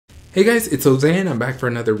Hey guys, it's Jose and I'm back for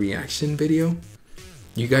another reaction video.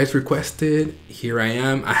 You guys requested, here I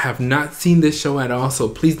am. I have not seen this show at all, so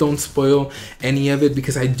please don't spoil any of it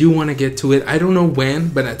because I do want to get to it. I don't know when,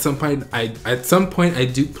 but at some point I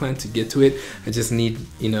do plan to get to it. I just need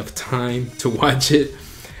enough time to watch it.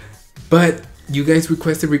 But you guys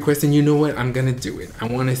requested, and you know what? I'm gonna do it. I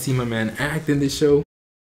want to see my man act in this show.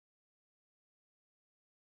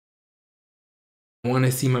 I want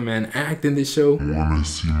to see my man act in this show.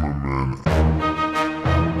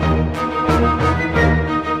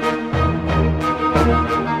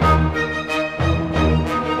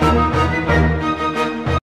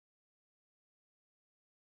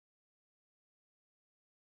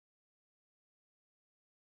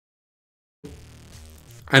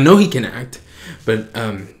 I know he can act, but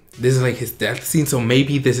this is like his death scene, so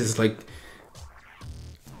maybe this is like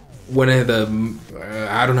one of the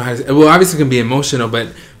I don't know how to say, well, obviously it can be emotional, but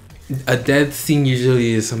a death scene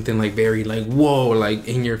usually is something like very like whoa, like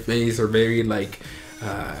in your face, or very like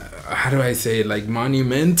how do I say it, like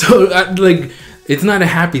monumental. Like it's not a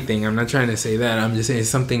happy thing. I'm not trying to say that. I'm just saying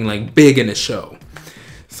something like big in a show.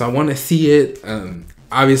 So I want to see it.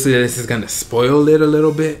 Obviously this is gonna spoil it a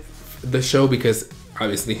little bit, the show, because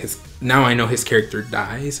obviously now I know his character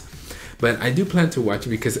dies. But I do plan to watch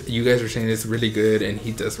it because you guys are saying it's really good and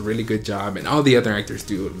he does a really good job, and all the other actors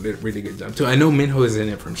do a really good job too. I know Minho is in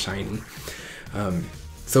it from Shining.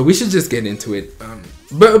 So we should just get into it.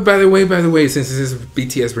 But by the way, since this is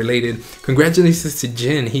BTS related, congratulations to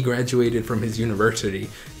Jin. He graduated from his university.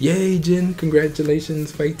 Yay, Jin,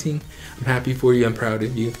 congratulations, fighting. I'm happy for you, I'm proud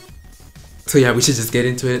of you. So yeah, we should just get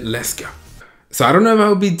into it. Let's go. So I don't know if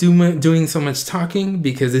I'll be doing so much talking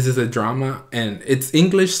because this is a drama and it's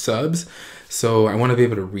English subs. So I want to be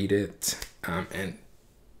able to read it and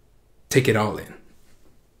take it all in.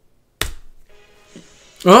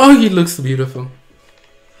 Oh, he looks beautiful.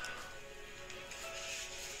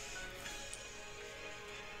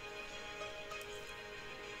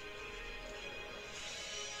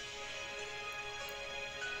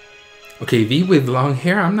 Okay, V with long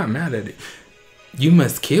hair, I'm not mad at it. You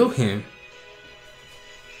must kill him.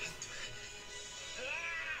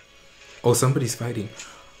 Oh, somebody's fighting.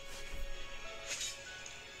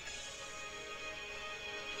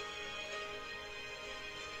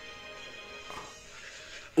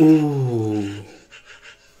 Ooh.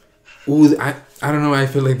 Ooh, I don't know, I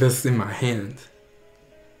feel like that's in my hand.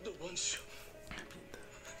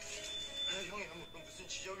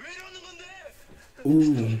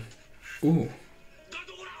 Ooh. Ooh.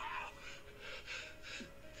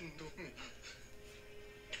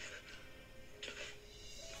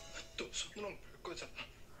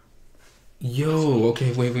 Yo,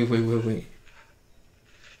 okay, wait.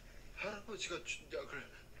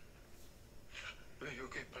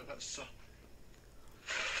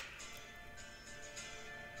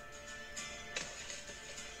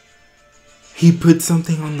 He put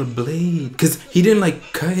something on the blade, cause he didn't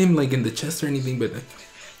like cut him like in the chest or anything, but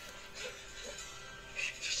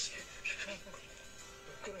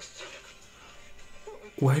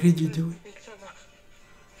why did you do it?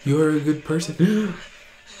 You're a good person.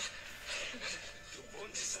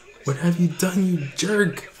 What have you done, you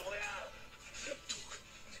jerk?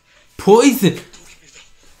 Poison!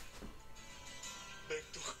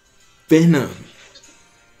 Venom.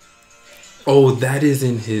 Oh, that is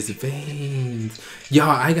in his veins.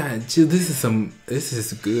 Y'all, I got chill. This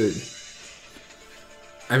is good.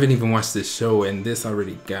 I haven't even watched this show and this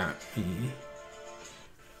already got me.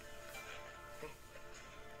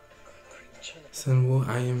 Sunwoo,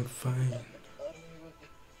 I am fine.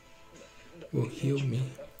 Will heal me.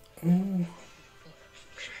 Oh.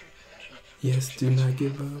 Yes, do not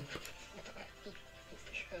give up.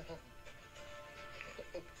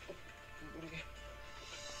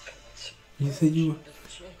 You said you...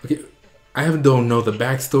 Okay, I don't know the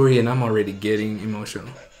backstory and I'm already getting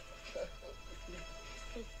emotional.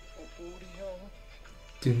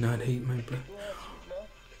 Do not hate my brother.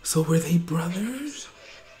 So were they brothers?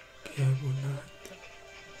 Okay, I will not.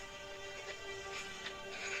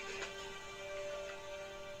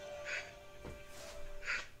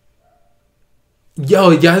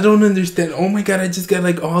 Yo, y'all don't understand. Oh my god, I just got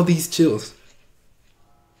like all these chills.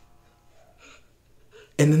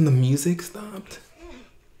 And then the music stopped.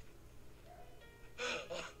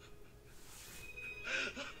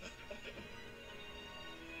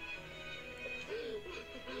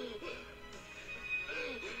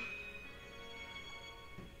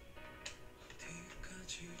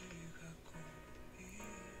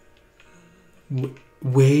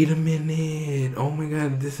 Wait a minute. Oh my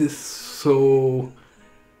god, this is so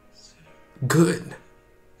good.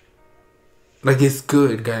 Like, it's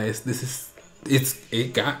good, guys.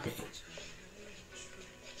 It got me.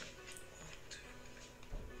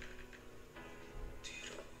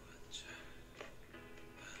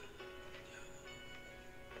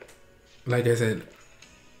 Like I said,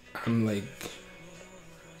 I'm like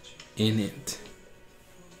in it.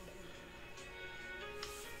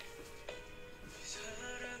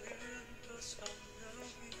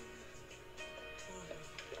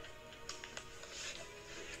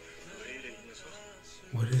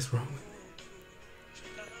 What is wrong with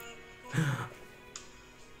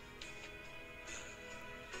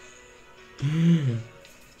me?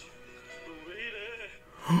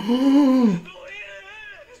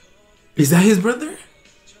 Is that his brother?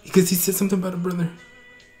 Because he said something about a brother.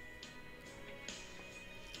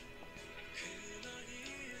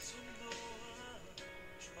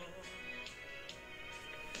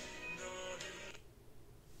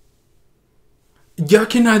 Y'all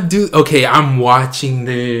cannot do... Okay, I'm watching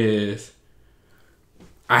this.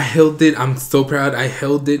 I held it. I'm so proud. I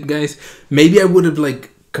held it, guys. Maybe I would have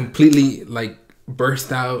like completely like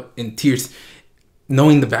burst out in tears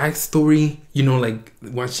knowing the backstory, you know, like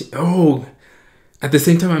watching. Oh, at the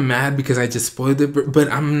same time I'm mad because I just spoiled it, but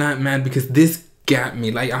I'm not mad because this got me.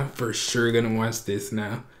 Like, I'm for sure gonna watch this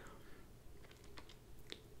now.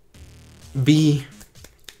 B,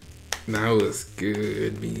 that was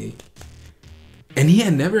good. B, and he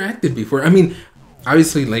had never acted before. I mean,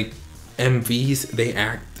 obviously, like MVs, they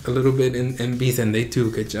act a little bit in MVs and they do a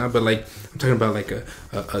good job, but like I'm talking about like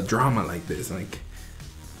a drama like this. Like,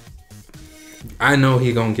 I know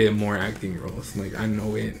he gonna get more acting roles. Like, I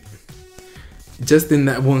know it. Just in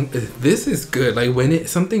that one, this is good. Like, when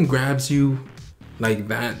something grabs you like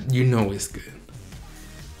that, you know it's good.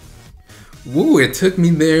 Woo, it took me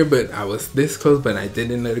there, but I was this close, but I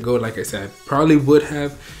didn't let it go. Like I said, I probably would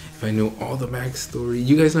have if I knew all the backstory.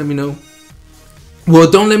 You guys let me know. Well,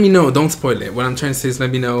 don't let me know. Don't spoil it. What I'm trying to say is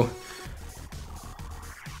let me know.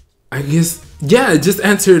 I guess, yeah, just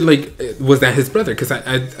answer, like, was that his brother? Because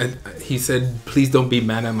he said, please don't be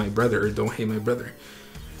mad at my brother or don't hate my brother.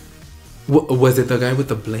 Was it the guy with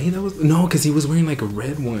the blade that was? No, because he was wearing like a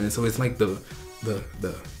red one. So it's like the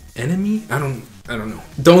enemy? I don't know.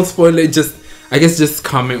 Don't spoil it. Just, I guess, just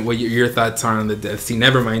comment what your thoughts are on the death scene.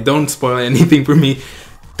 Never mind. Don't spoil anything for me.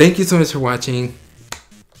 Thank you so much for watching.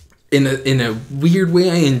 In a weird way,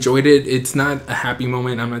 I enjoyed it. It's not a happy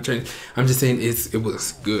moment. I'm just saying it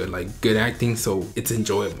was good, like good acting, so it's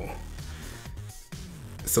enjoyable.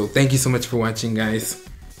 So thank you so much for watching, guys.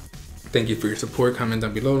 Thank you for your support. Comment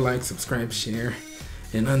down below, like, subscribe, share,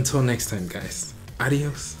 and until next time, guys.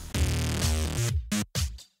 Adios.